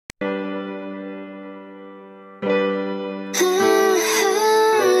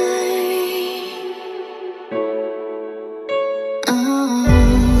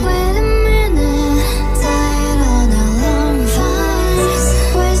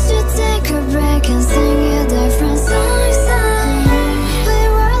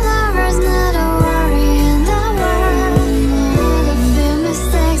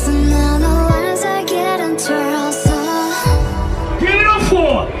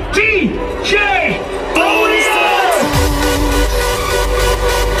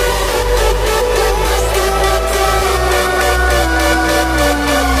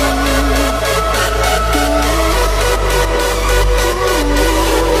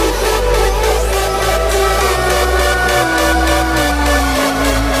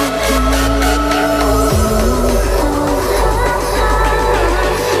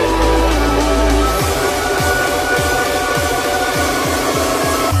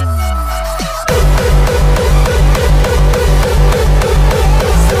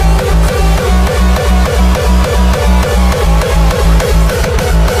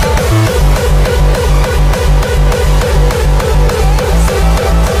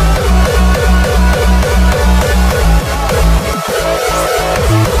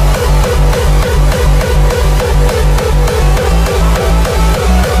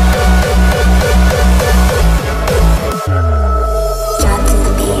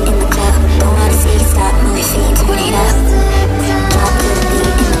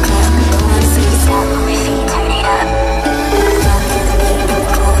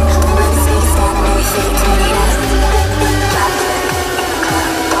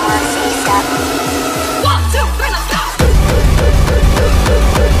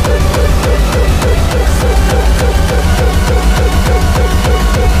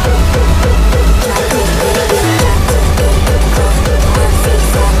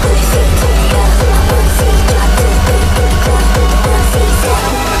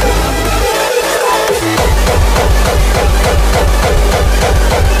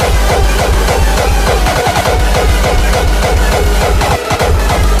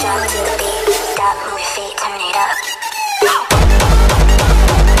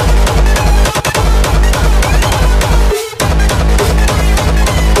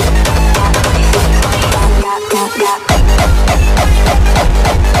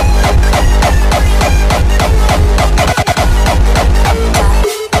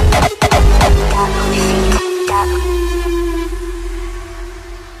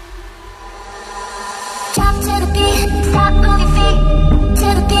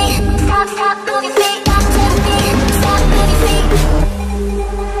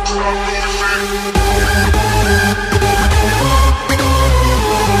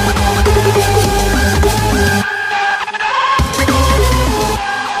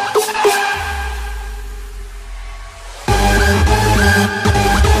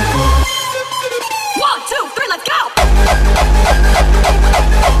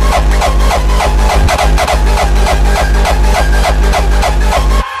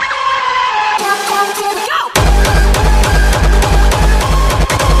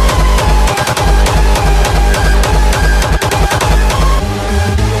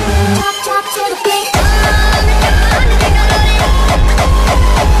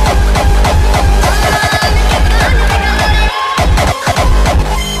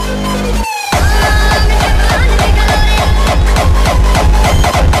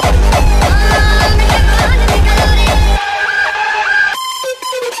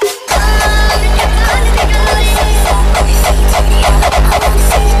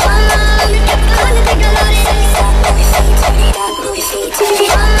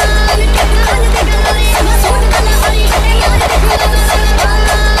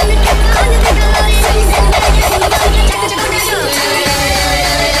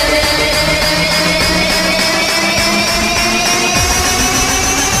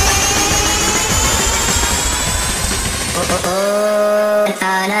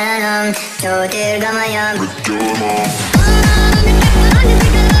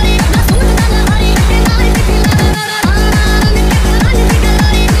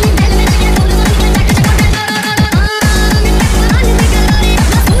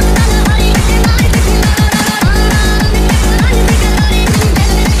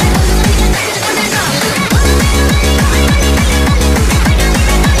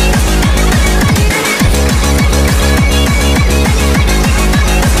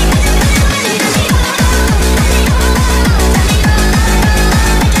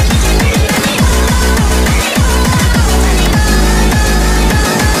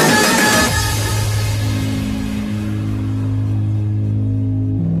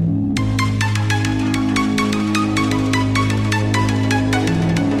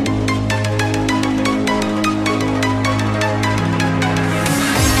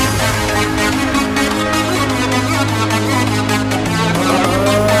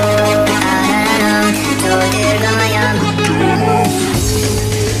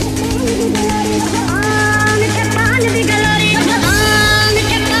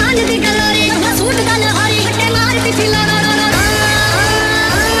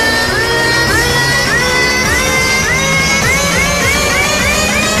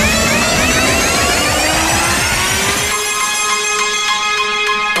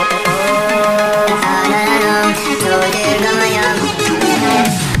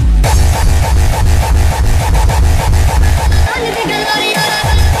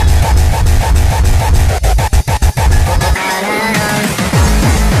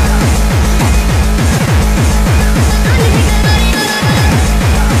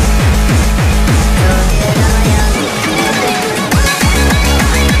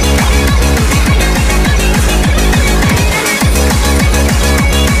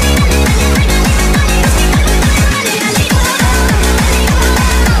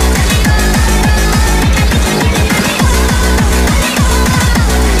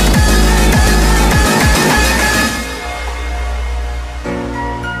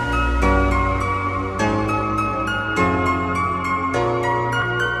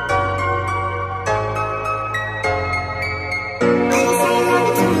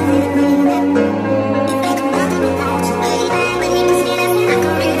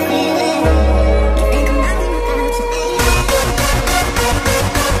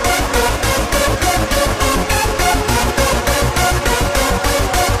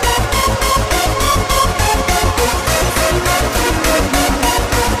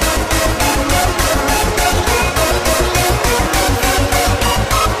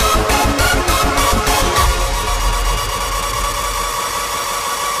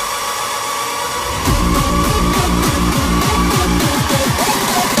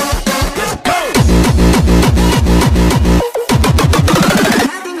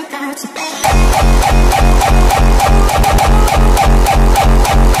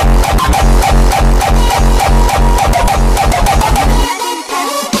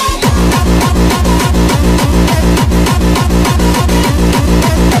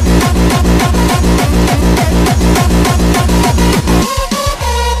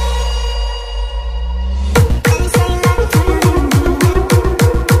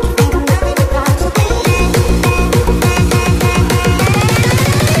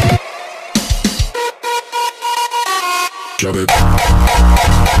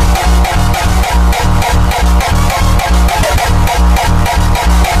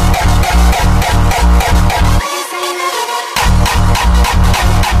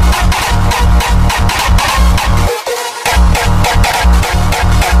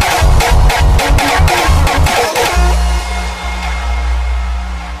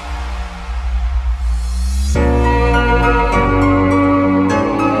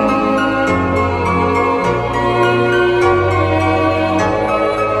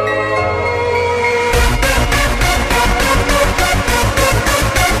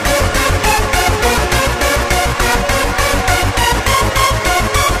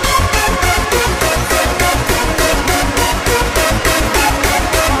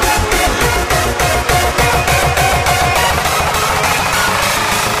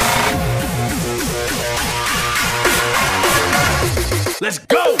Let's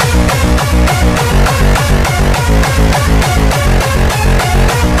go!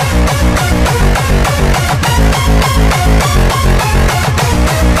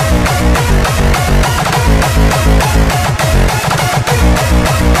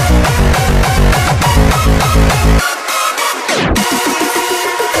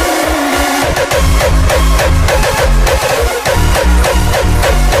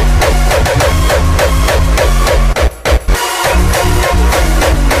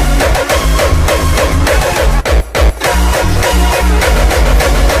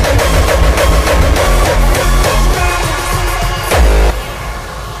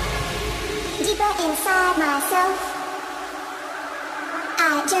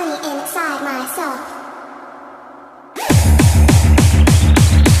 journey inside myself.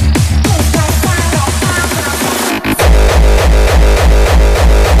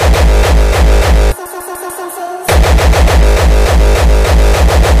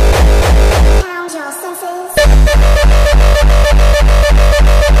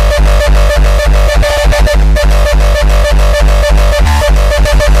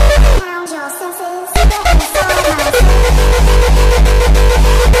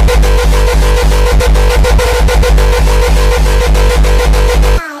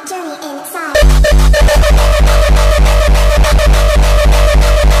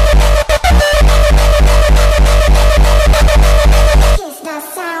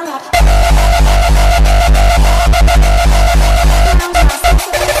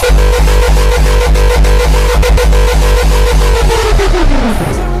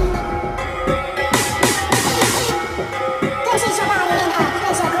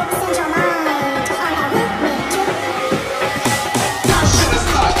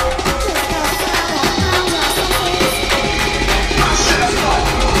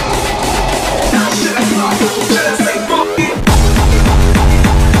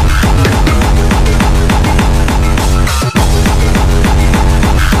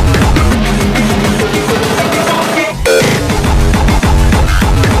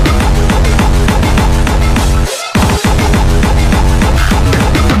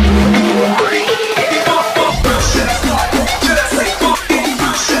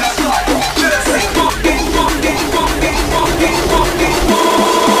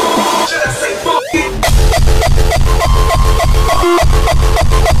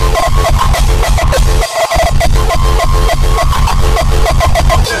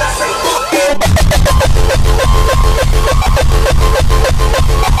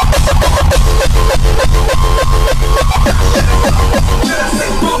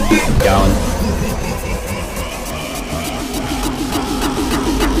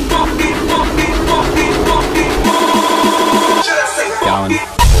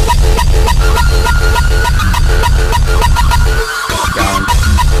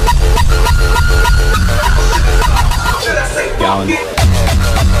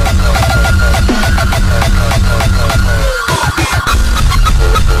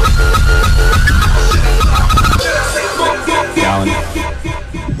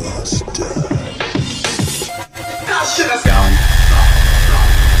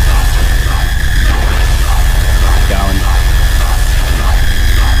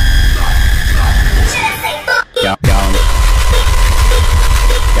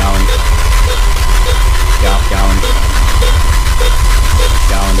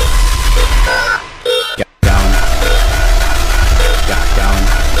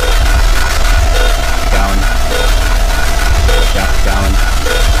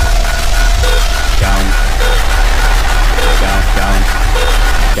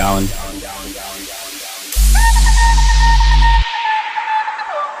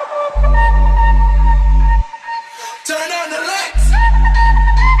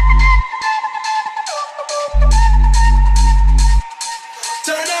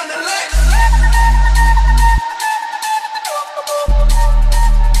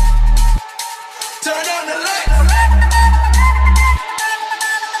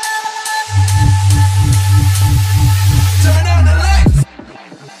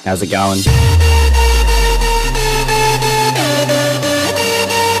 How's it going?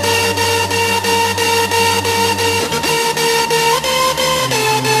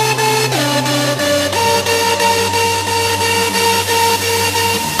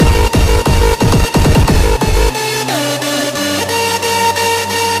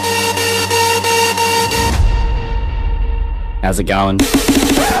 How's it going?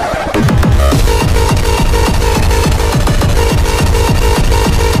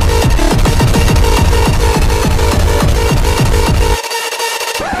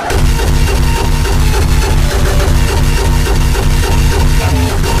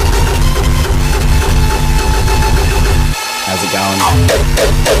 How's it going?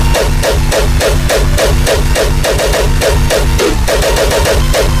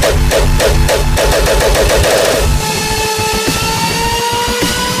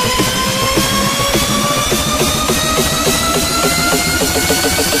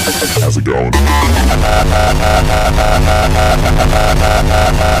 How's it going?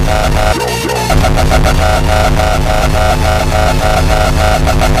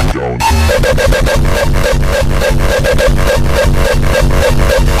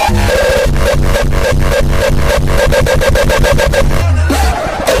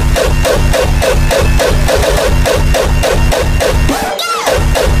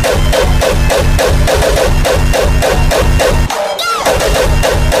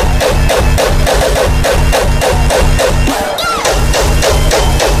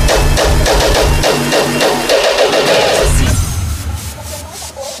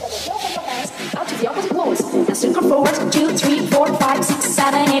 circle forward. 2, 3, 4, 5, 6,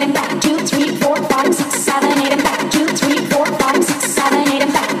 7, 8, and back. 2, 3, 4, 5, 6, 7, 8, and back. 2, 3, 4, 5, 6, 7, 8,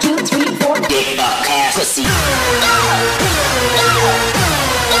 and back. 2, 3, 4. Big fuck ass pussy.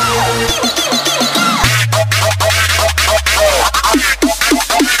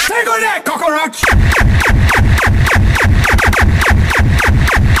 Take on that, cockroach!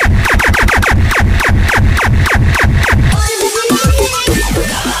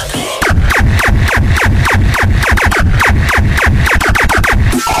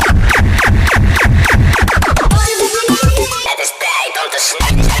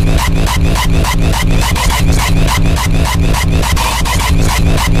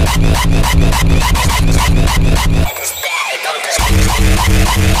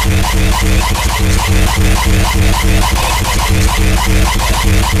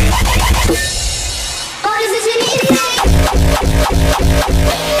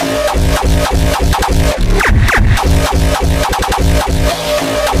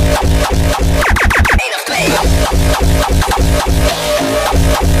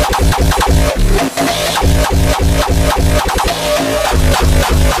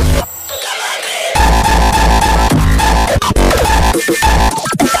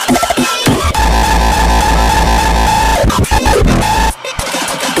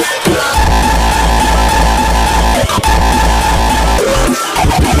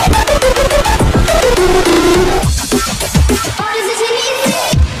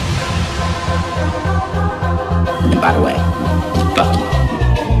 By the way, fuck you.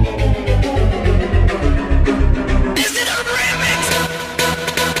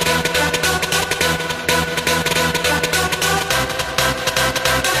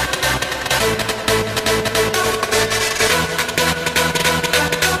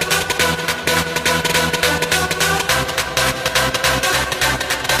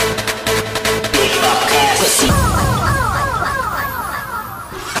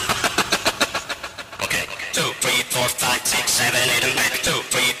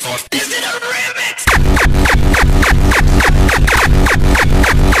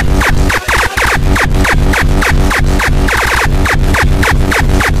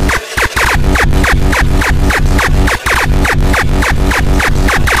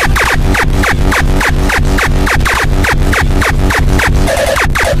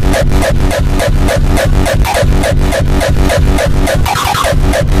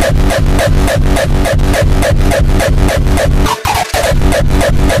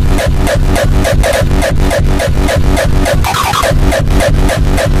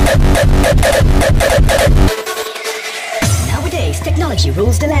 Technology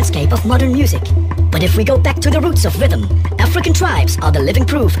rules the landscape of modern music. But if we go back to the roots of rhythm, African tribes are the living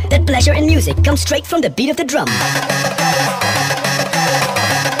proof that pleasure in music comes straight from the beat of the drum.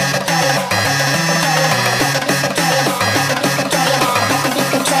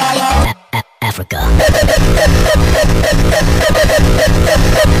 Africa.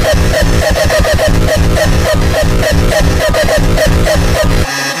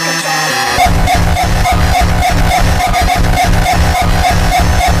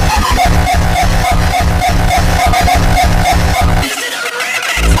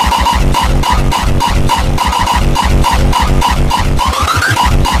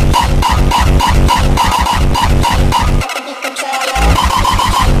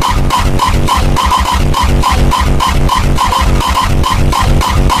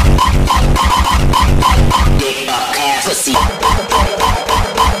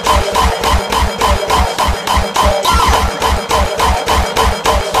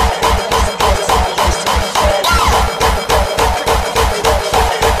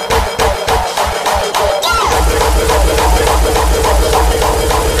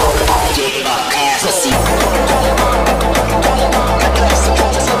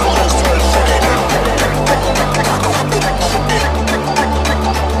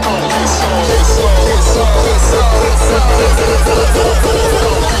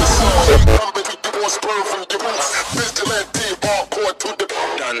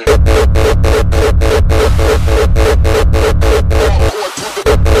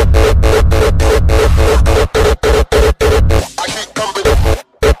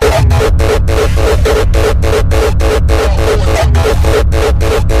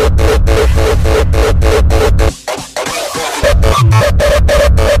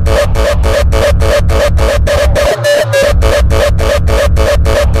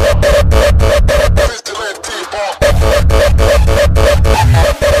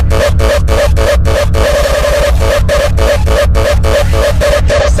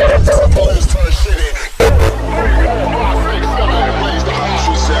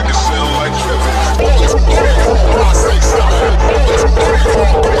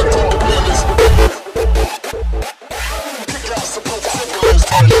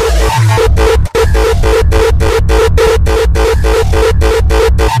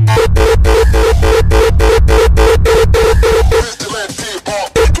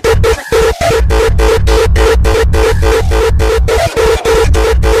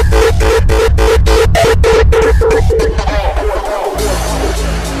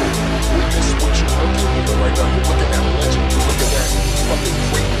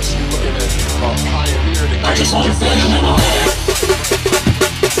 Doesn't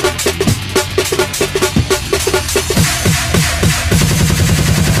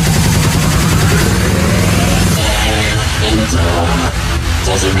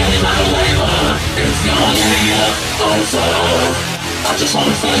really matter later if you're here also. I just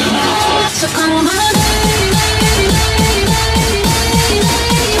wanna feel you now. So come on,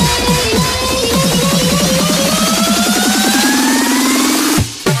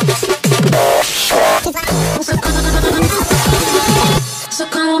 so come on. So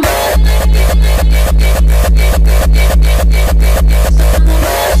call my name in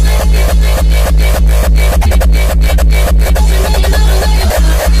the dark. Doesn't really matter where you are if you're here on the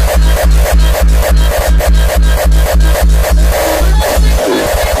fire. I just wanna feel you in my heart.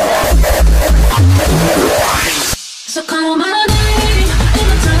 So call my name in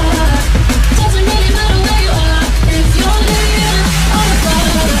the dark. Doesn't really matter where you are if you're here on the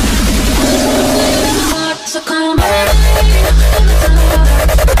fire. I just wanna feel you in my heart. So call my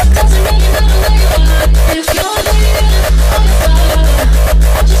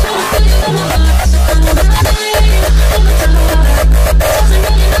name in the dark. Doesn't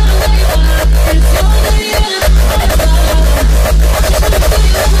really matter where you are if you're here on the fire. I just wanna feel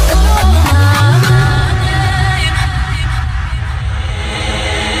you in my heart.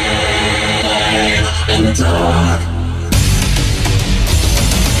 In the dark,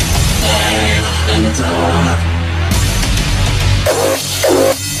 in the dark,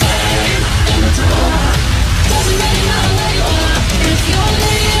 in the dark. Doesn't really matter where you are if you're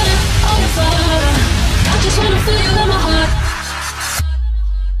here on the fire. I just wanna feel you in my heart.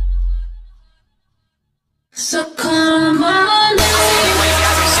 So come on in.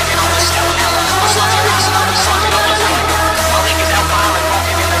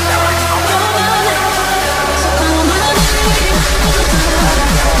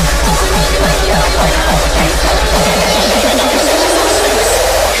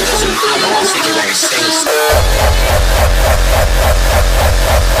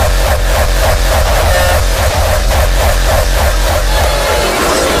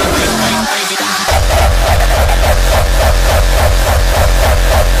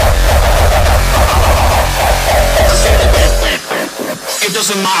 It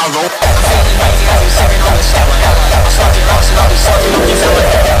doesn't matter, I'm feeling lazy as I'm sitting on the shower. I'll slap your ass and I'll be sucking up your tower.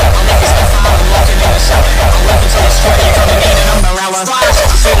 I'll make it step out, I'm walking in the shower. I'm working till it's straight, you're gonna need a number hour.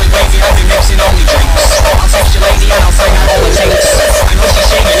 I'm feeling wavy, I've been mixing only drinks. I'll text your lady and I'll find out all the things. I know she's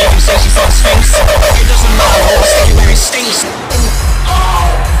shaking, you can say she fucks Sphinx. It doesn't matter, I'll stick it where it stinks. Oh,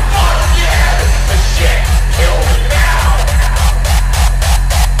 fuck yeah, the shit, kill me now.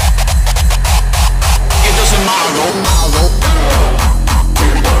 It doesn't matter,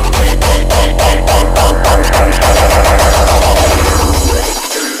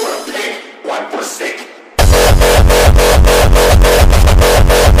 One mistake.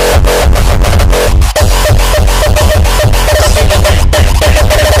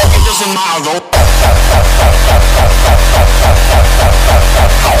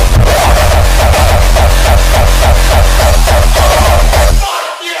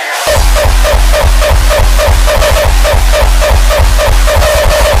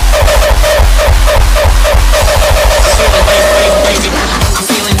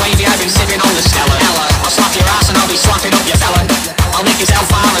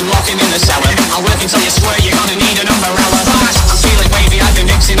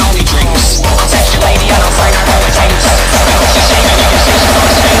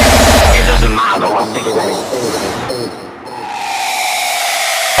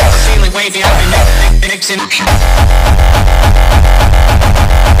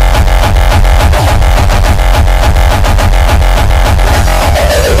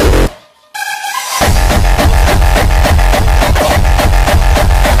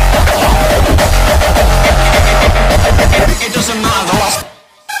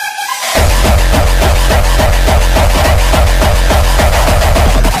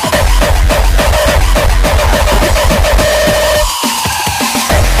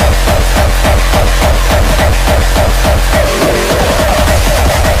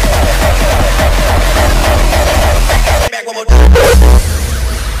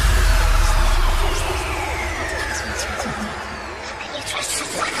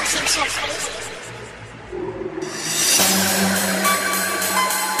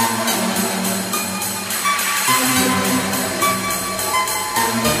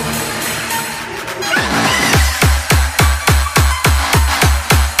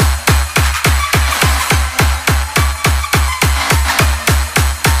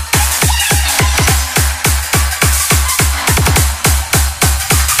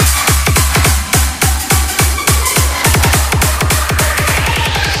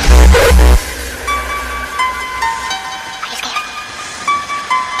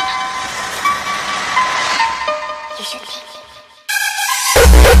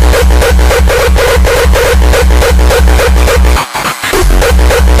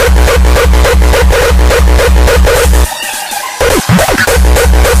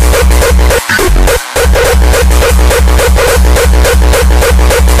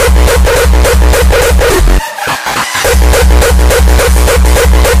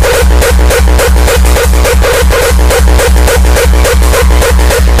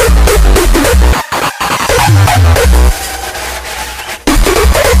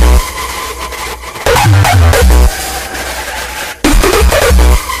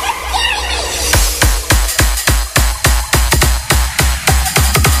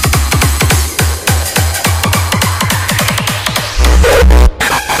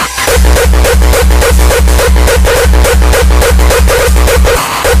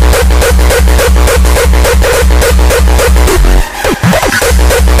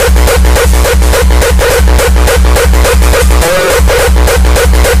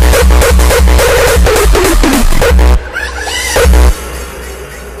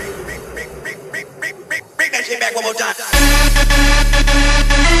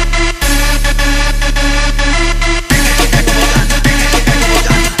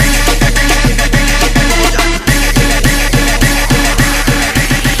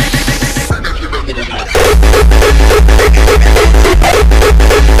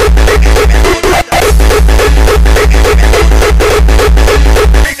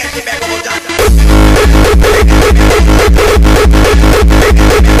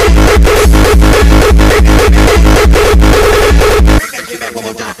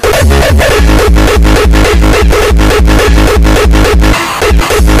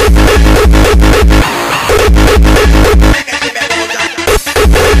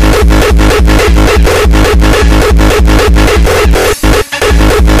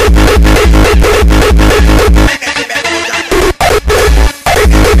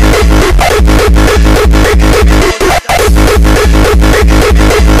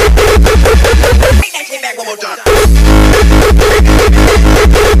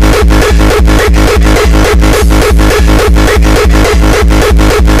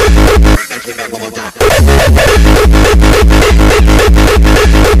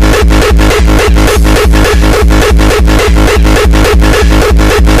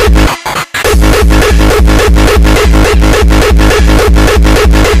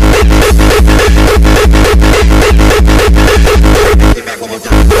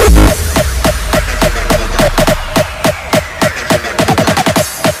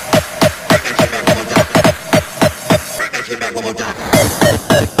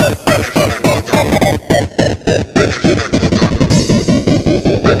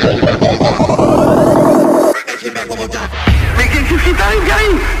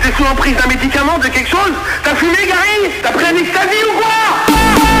 T'es sous emprise d'un médicament, de quelque chose? T'as fumé, Gary? T'as pris un ecstasy ou quoi?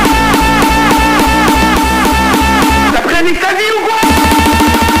 T'as pris un ecstasy ou quoi?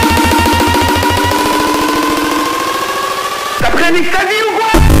 T'as pris un ecstasy ou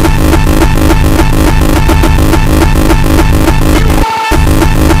quoi?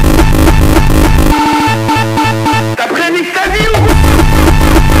 T'as pris un ecstasy ou quoi?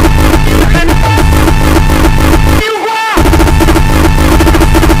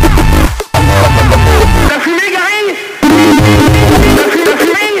 T'as fumé, Gary? T'as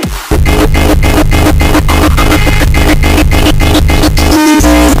fumé?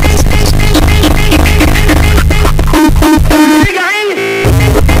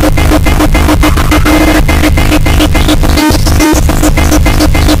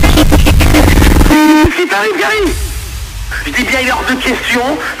 Je dis bien, il est hors de question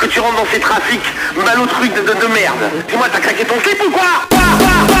que tu rentres dans ces trafics malotrucs de merde. Dis-moi, t'as craqué ton slip ou quoi?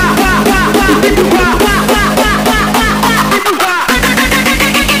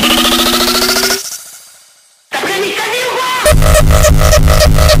 T'as pris un ecstasy ou quoi?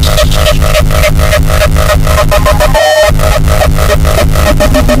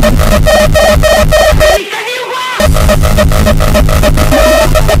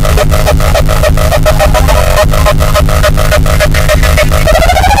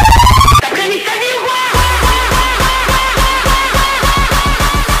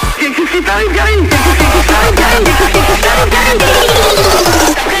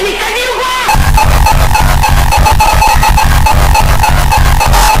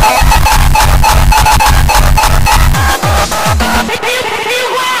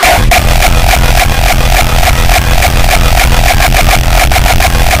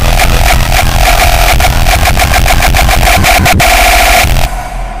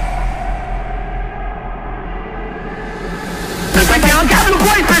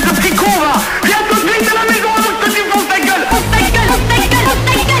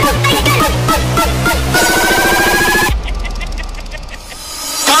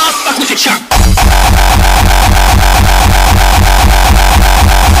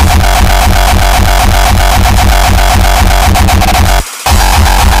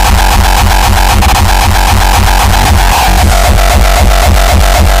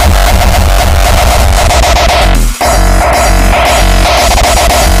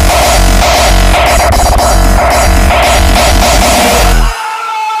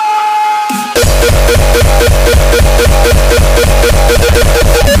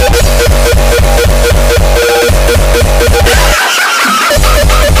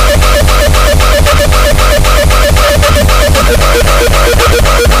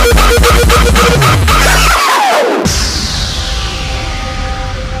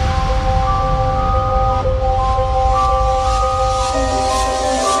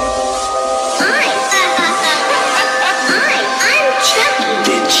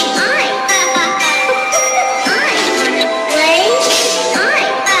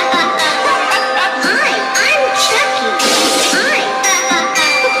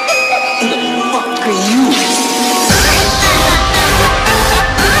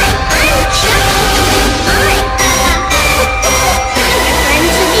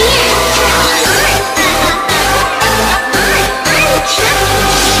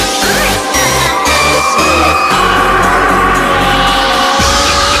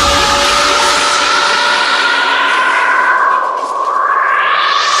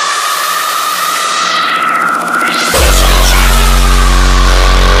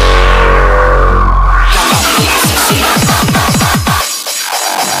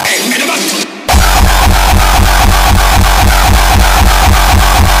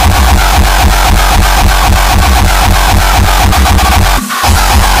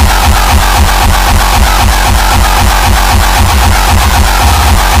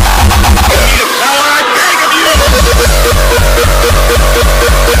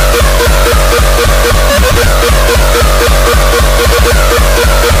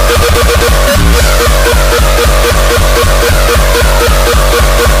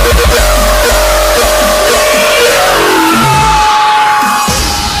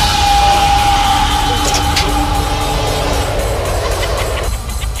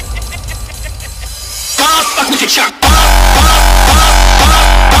 Shot.